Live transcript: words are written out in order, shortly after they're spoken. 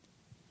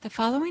The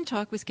following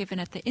talk was given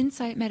at the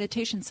Insight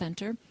Meditation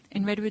Center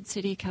in Redwood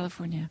City,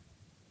 California.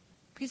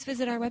 Please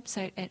visit our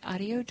website at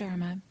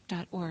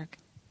audiodharma.org.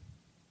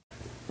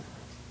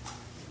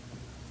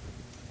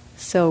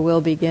 So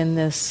we'll begin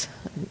this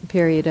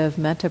period of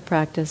metta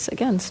practice,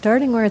 again,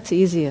 starting where it's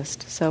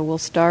easiest. So we'll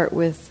start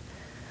with,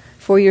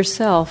 for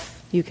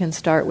yourself, you can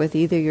start with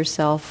either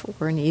yourself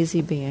or an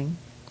easy being.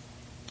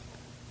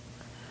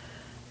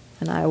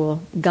 And I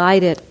will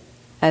guide it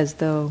as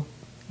though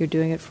you're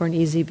doing it for an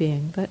easy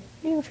being. But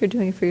if you're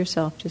doing it for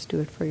yourself, just do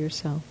it for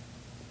yourself.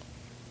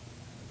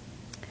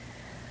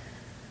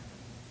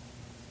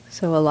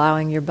 So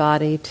allowing your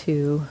body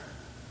to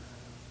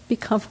be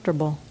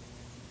comfortable,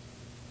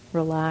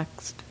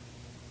 relaxed.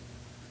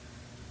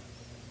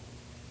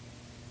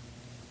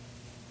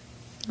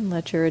 And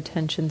let your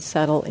attention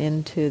settle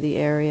into the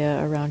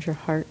area around your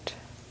heart.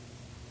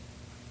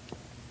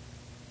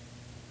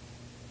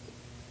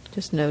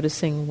 Just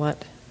noticing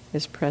what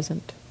is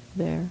present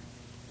there.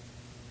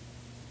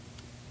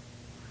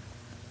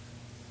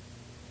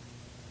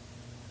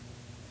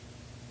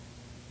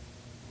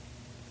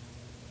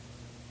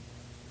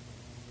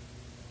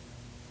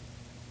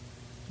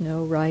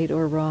 No right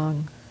or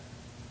wrong.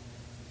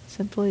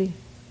 Simply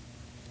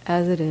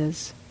as it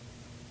is.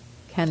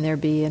 Can there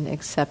be an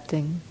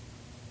accepting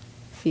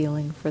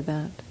feeling for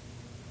that?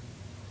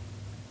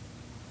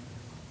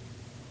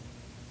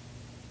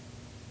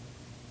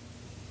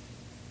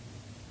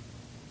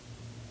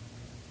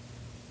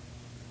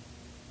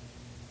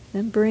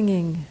 And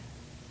bringing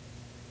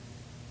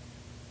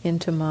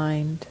into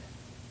mind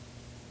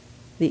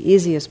the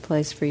easiest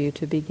place for you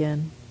to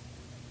begin,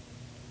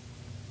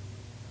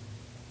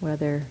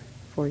 whether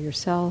for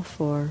yourself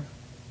or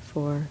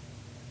for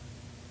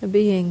a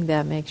being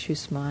that makes you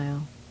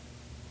smile.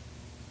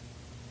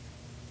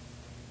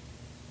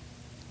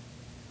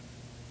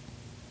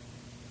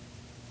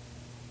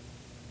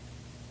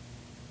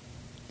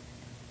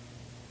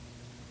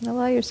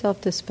 Allow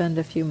yourself to spend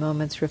a few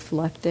moments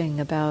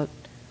reflecting about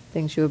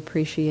things you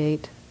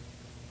appreciate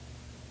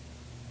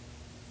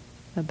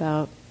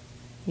about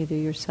either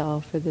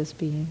yourself or this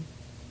being.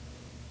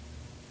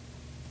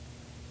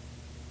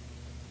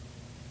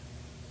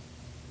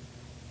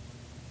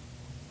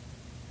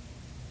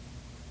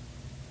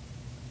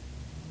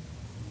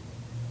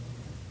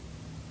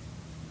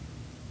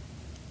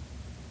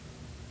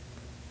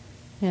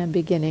 And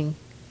beginning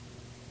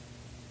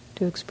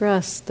to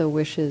express the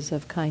wishes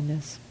of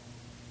kindness,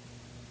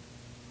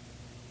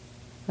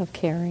 of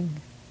caring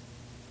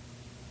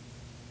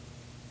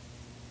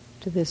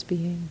to this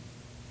being.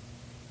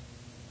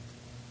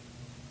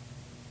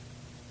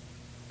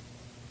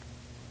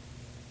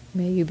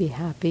 May you be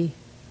happy.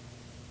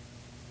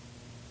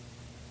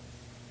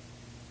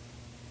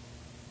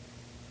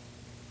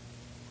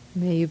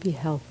 May you be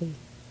healthy.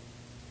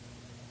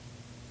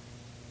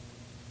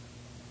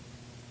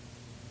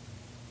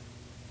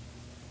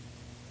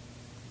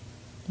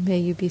 May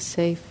you be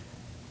safe.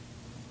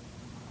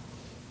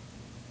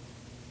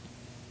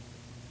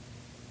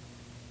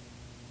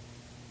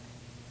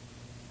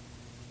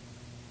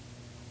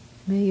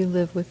 May you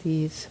live with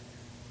ease.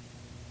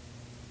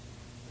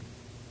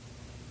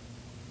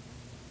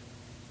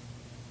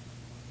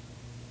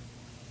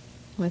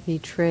 With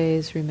each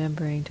phrase,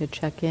 remembering to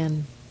check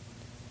in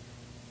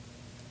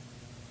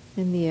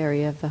the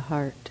area of the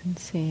heart and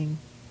seeing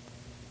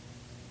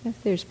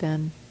if there's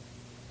been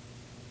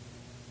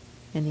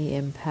any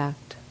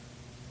impact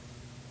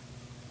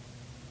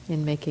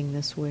in making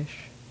this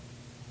wish.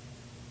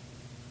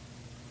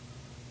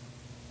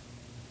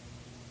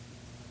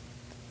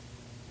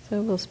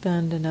 So we'll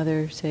spend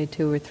another, say,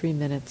 2 or 3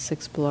 minutes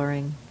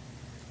exploring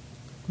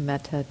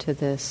metta to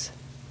this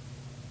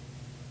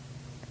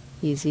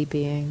easy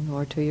being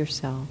or to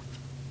yourself.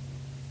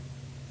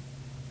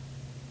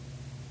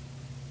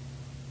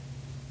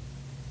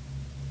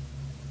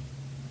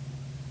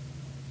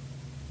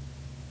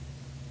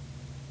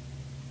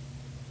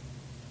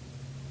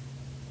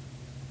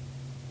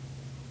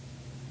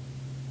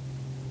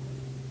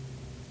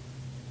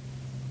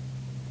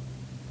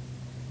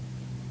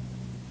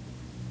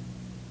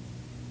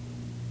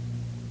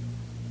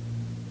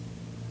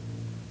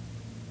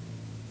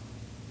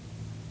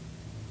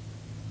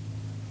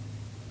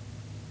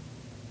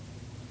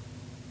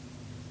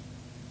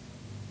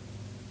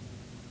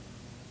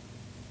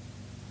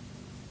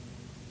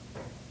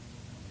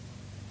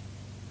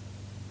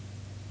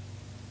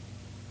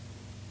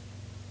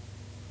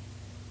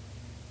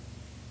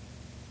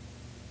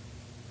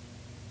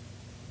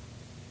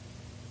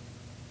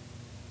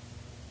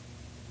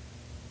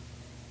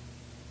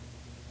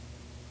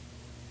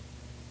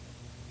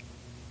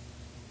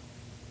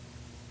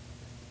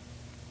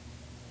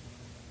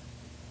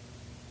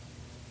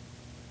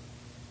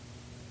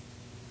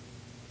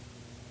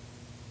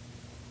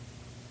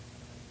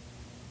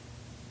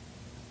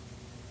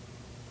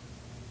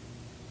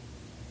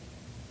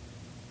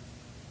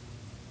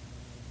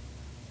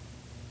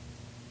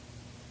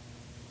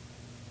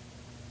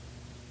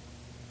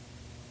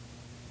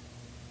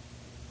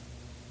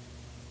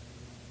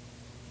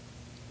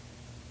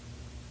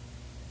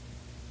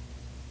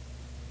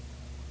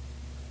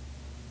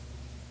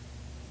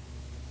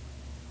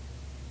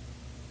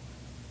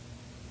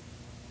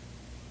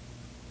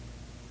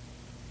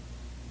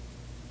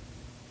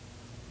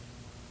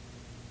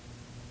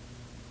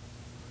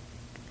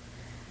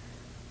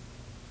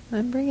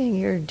 I'm bringing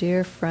your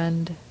dear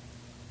friend,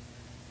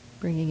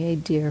 bringing a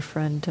dear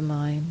friend to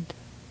mind.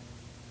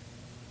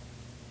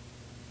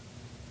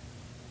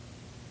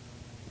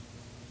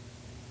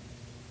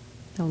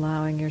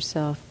 Allowing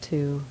yourself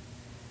to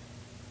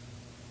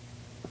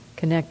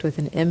connect with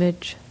an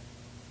image,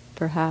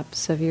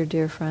 perhaps, of your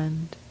dear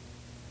friend,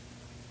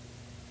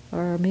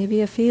 or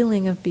maybe a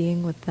feeling of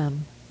being with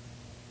them.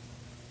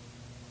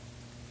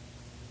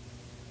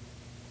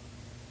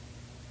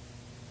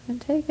 And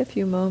take a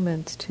few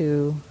moments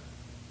to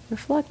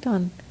reflect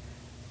on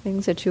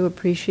things that you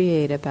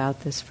appreciate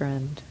about this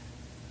friend.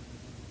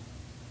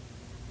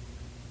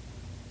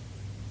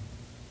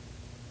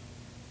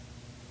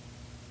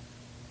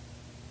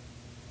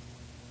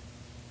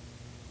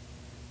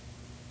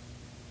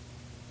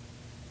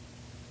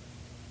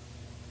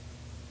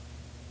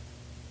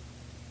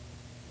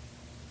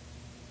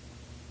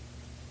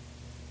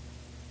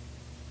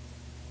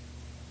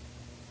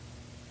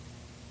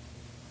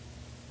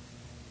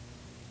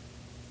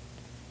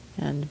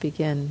 And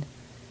begin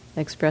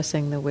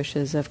expressing the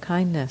wishes of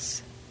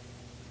kindness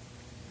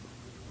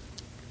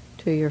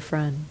to your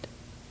friend.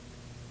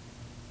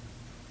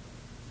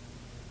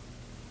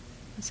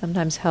 It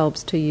sometimes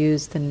helps to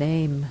use the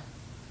name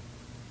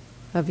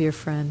of your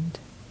friend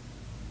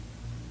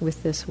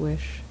with this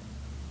wish.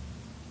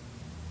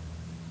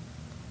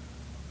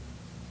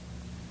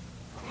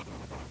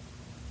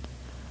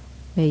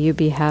 May you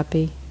be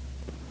happy.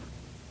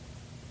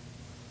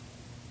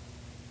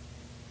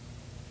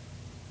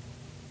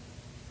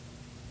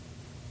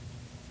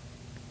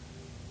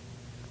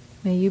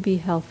 May you be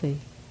healthy.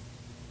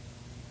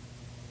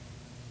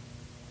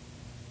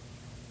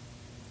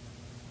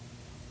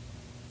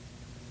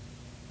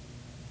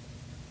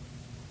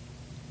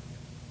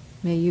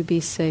 May you be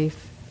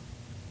safe.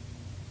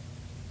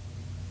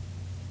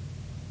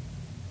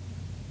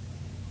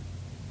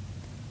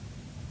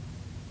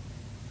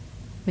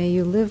 May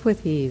you live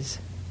with ease.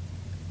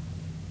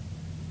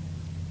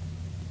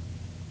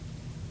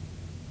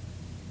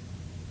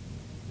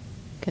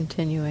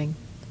 Continuing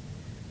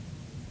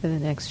for the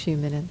next few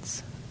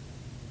minutes.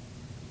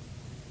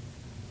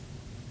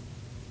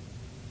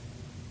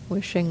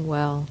 Wishing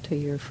well to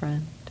your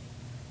friend.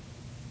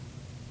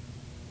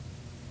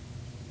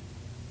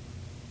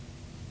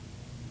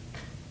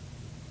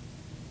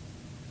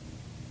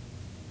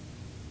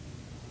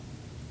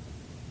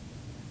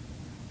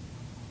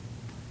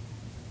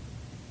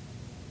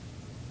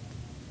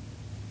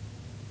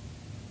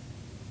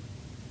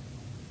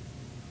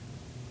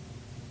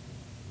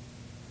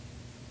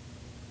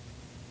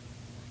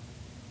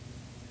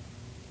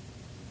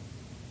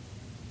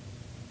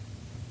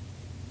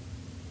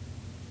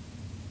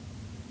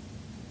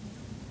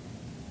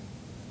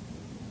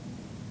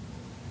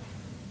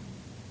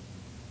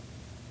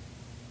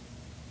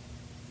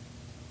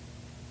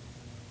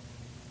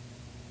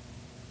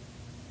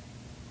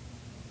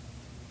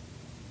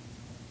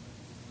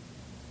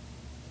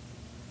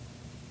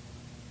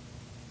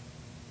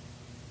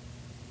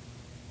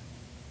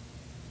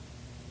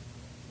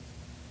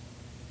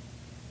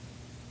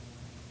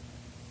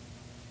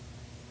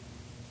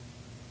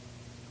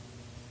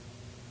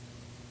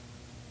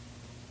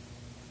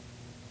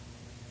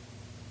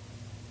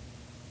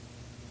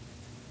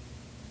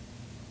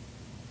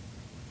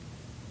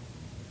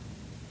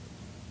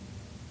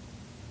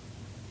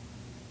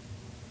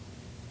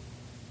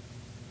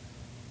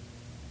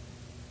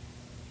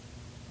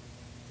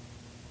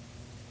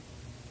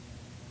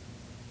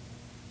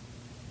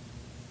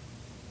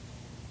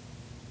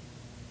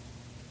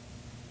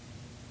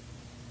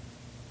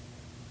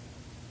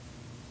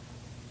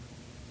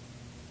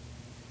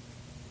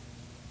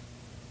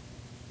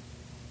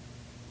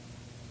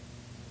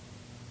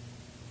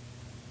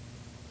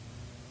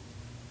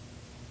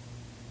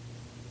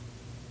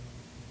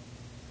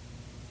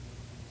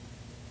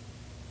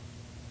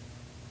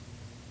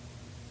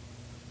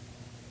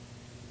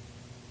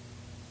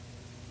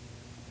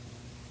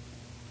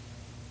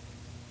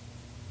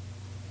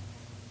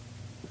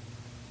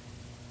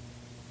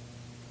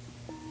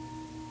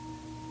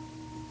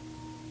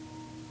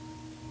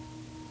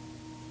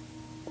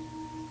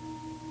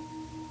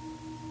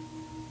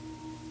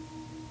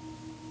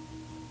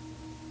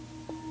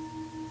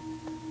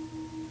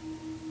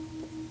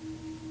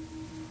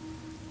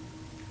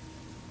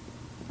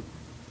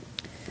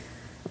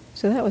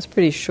 So that was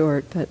pretty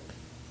short, but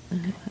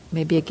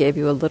maybe it gave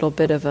you a little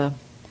bit of a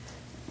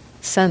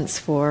sense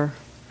for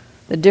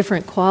the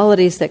different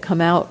qualities that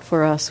come out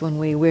for us when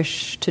we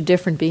wish to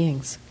different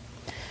beings.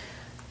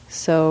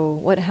 So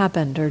what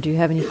happened, or do you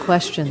have any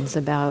questions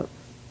about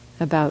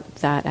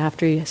that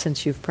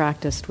since you've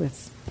practiced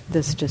with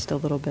this just a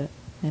little bit?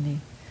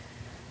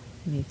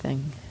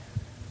 Anything?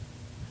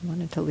 I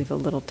wanted to leave a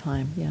little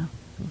time, yeah.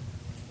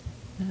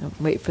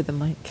 Wait for the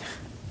mic.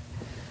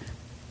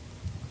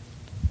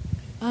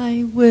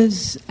 I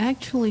was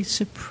actually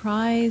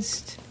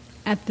surprised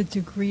at the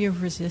degree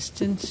of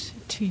resistance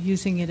to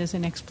using it as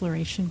an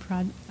exploration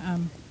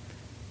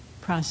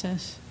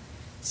process.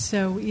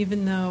 So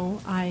even though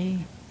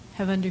I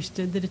have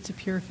understood that it's a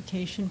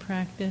purification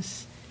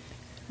practice,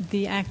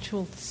 the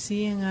actual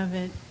seeing of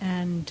it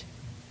and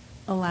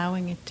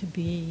allowing it to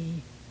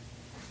be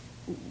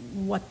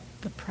what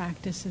the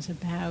practice is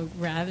about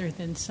rather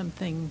than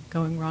something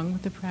going wrong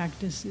with the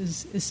practice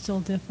is still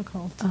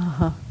difficult.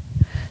 Uh-huh.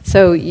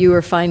 So you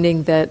were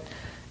finding that,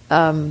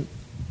 I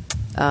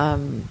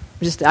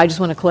just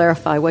want to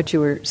clarify what you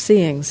were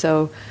seeing.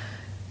 So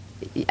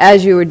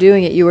as you were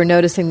doing it, you were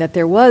noticing that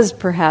there was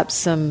perhaps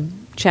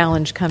some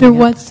challenge coming There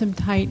up. was some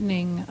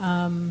tightening,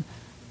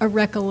 a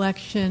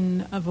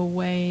recollection of a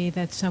way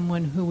that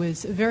someone who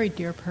was a very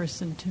dear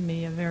person to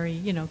me, a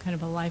very, kind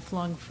of a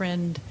lifelong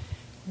friend,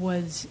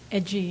 was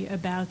edgy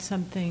about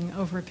something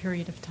over a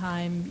period of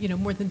time,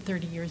 more than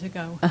 30 years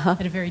ago,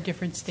 at a very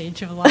different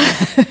stage of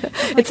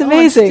life. It's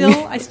amazing.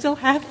 I still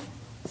have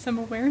some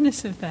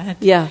awareness of that.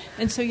 Yeah.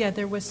 And so,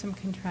 there was some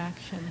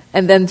contraction.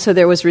 And then, so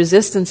there was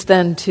resistance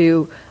then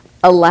to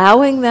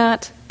allowing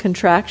that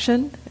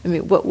contraction? I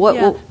mean,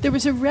 what there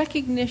was a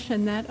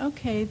recognition that,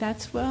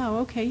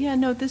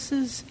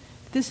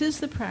 this is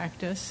the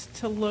practice,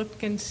 to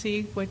look and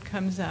see what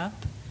comes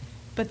up.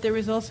 But there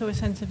was also a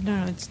sense of,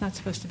 no, it's not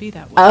supposed to be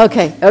that way.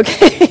 Okay.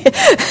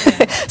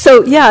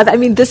 So,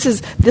 this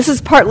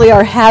is partly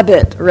our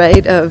habit,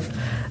 right, of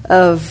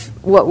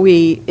what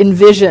we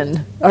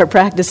envision our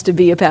practice to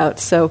be about.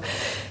 So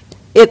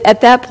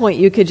at that point,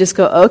 you could just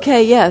go,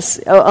 okay, yes,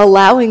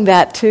 allowing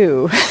that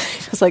too.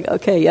 It's like,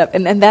 okay, yep.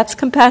 And that's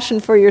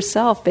compassion for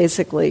yourself,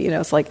 basically.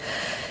 It's like,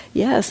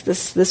 yes,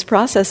 this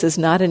process is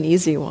not an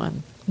easy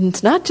one. And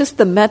it's not just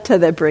the metta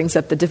that brings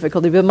up the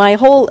difficulty, but my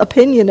whole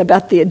opinion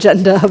about the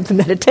agenda of the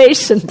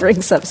meditation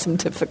brings up some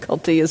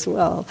difficulty as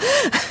well.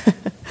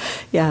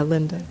 Yeah,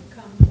 Linda.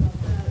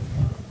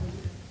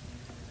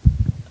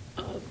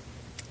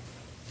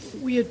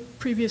 We had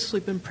previously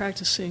been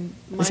practicing.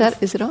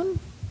 Is it on?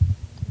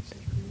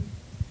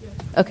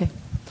 Okay,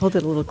 hold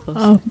it a little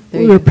closer.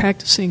 We were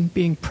practicing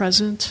being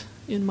present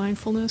in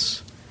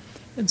mindfulness,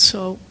 and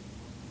so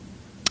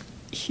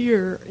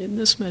here in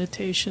this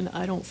meditation,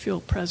 I don't feel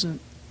present.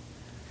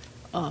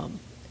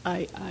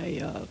 I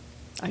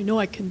know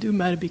I can do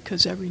metta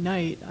because every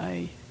night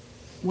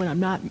when I'm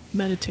not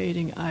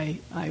meditating, I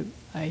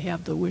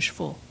have the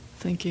wishful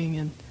thinking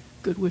and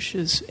good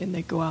wishes, and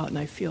they go out, and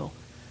I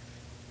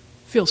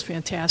feels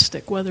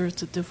fantastic, whether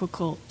it's a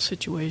difficult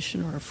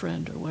situation or a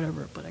friend or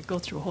whatever. But I go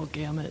through a whole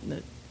gamut,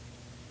 and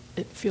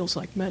it feels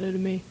like metta to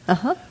me.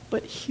 Uh-huh.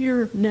 But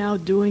here now,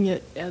 doing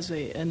it as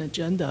an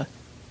agenda,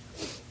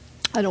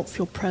 I don't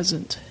feel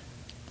present.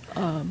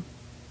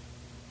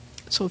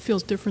 So it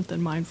feels different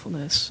than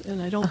mindfulness,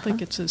 and I don't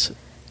think it's as,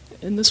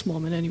 in this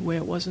moment anyway,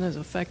 it wasn't as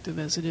effective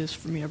as it is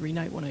for me every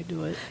night when I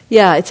do it.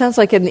 Yeah, it sounds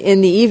like in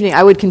the evening,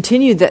 I would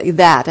continue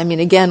that. I mean,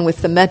 again,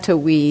 with the metta,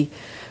 we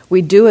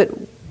do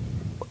it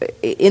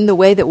in the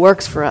way that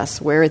works for us,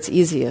 where it's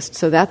easiest.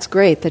 So that's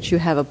great that you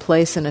have a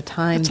place and a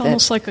time. It's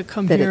almost like I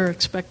come here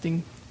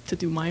expecting to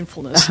do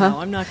mindfulness now.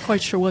 I'm not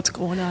quite sure what's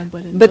going on,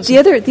 but the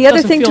other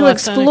thing to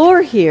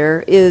explore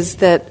here is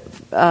that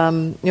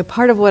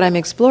part of what I'm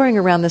exploring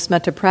around this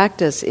metta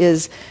practice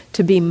is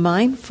to be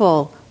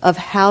mindful of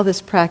how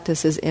this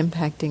practice is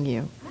impacting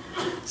you.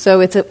 So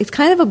it's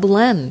kind of a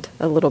blend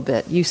a little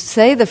bit. You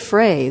say the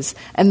phrase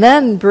and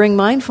then bring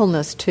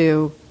mindfulness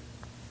to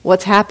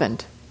what's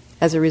happened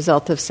as a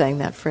result of saying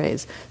that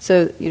phrase.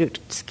 So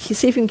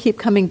see if you can keep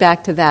coming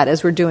back to that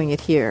as we're doing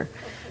it here,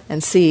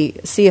 and see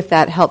if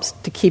that helps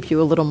to keep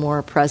you a little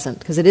more present.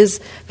 Because it is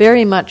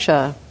very much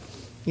for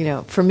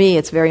me,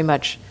 it's very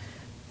much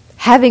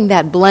having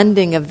that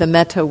blending of the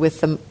metta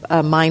with the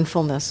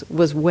mindfulness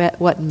was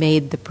what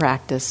made the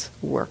practice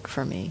work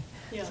for me.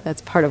 Yeah. So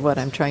that's part of what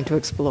I'm trying to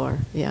explore.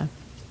 Yeah.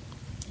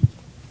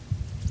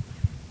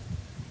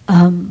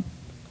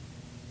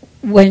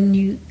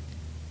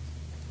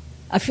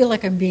 I feel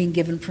like I'm being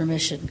given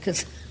permission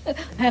because I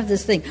have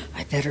this thing,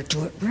 I better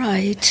do it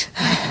right.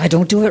 If I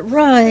don't do it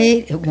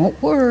right, it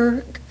won't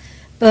work.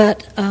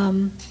 But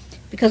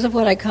because of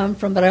what I come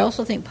from, but I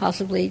also think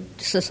possibly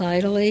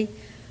societally,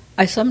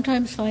 I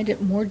sometimes find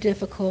it more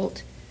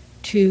difficult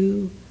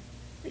to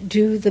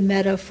do the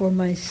metta for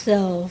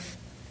myself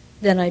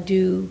than I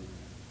do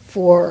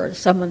for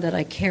someone that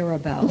I care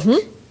about.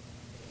 Mm-hmm.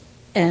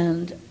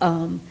 And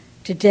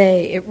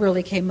today it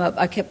really came up.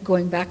 I kept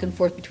going back and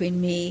forth between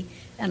me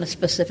and a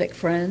specific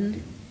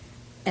friend.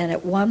 And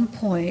at one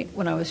point,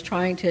 when I was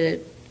trying to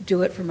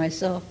do it for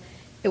myself,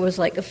 it was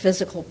like a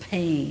physical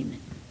pain.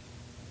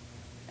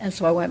 And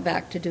so I went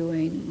back to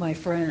doing my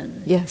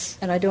friend. Yes.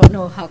 And I don't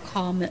know how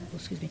common,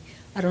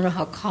 I don't know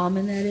how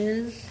common that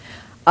is.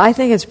 I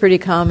think it's pretty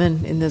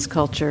common in this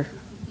culture.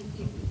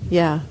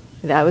 Yeah,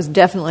 that was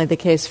definitely the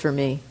case for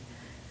me.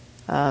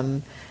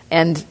 I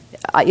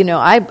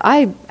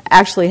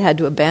actually had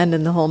to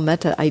abandon the whole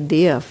metta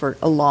idea for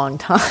a long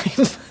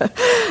time.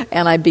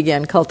 And I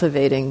began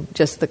cultivating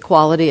just the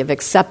quality of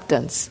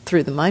acceptance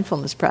through the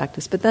mindfulness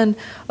practice. But then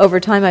over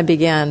time I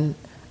began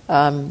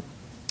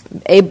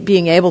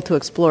being able to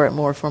explore it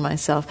more for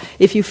myself.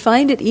 If you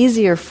find it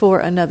easier for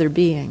another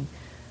being,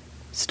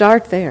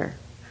 start there.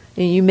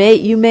 You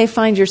may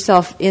find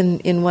yourself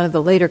in one of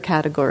the later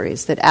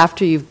categories, that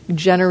after you've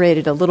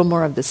generated a little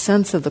more of the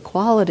sense of the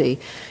quality,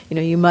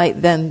 you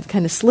might then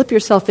kind of slip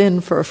yourself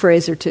in for a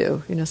phrase or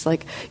two. It's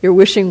like you're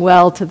wishing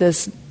well to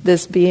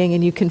this being,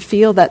 and you can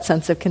feel that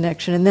sense of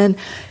connection. And then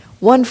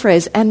one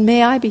phrase, and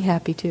may I be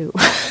happy too.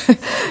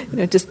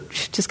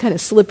 Just kind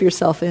of slip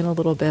yourself in a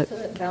little bit. So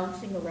that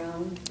bouncing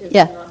around is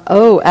Yeah. not...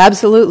 Oh,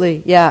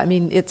 absolutely. Yeah. I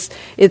mean,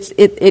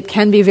 it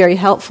can be very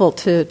helpful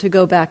to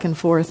go back and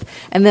forth.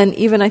 And then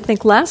even I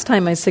think last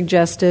time I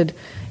suggested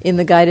in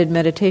the guided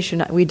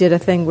meditation, we did a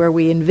thing where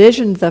we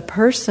envisioned the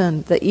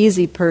person, the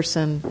easy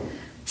person,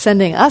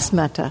 sending us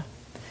metta.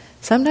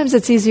 Sometimes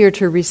it's easier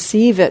to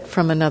receive it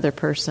from another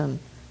person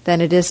than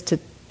it is to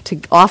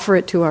offer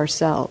it to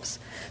ourselves.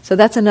 So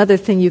that's another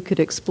thing you could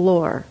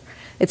explore.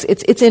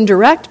 It's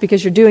indirect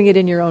because you're doing it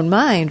in your own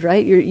mind,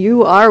 right?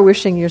 You are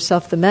wishing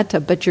yourself the metta,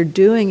 but you're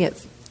doing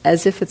it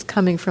as if it's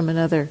coming from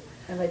another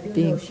And I do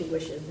being. know she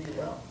wishes me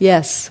well.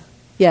 Yes,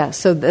 yeah.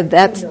 So I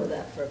that's do know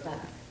that for a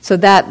fact. so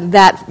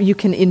that you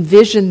can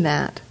envision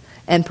that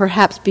and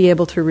perhaps be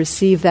able to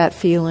receive that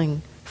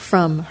feeling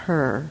from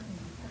her.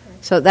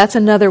 So that's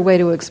another way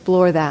to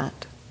explore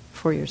that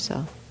for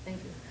yourself. Thank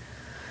you.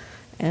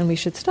 And we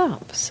should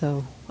stop.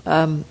 So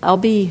I'll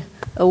be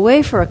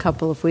away for a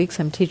couple of weeks.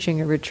 I'm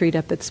teaching a retreat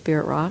up at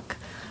Spirit Rock.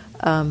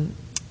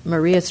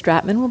 Maria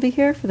Stratman will be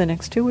here for the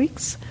next 2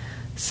 weeks.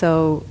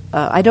 So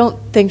I don't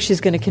think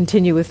she's going to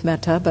continue with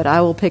Metta, but I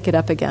will pick it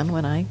up again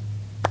when I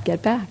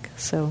get back.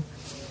 So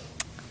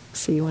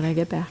see you when I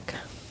get back.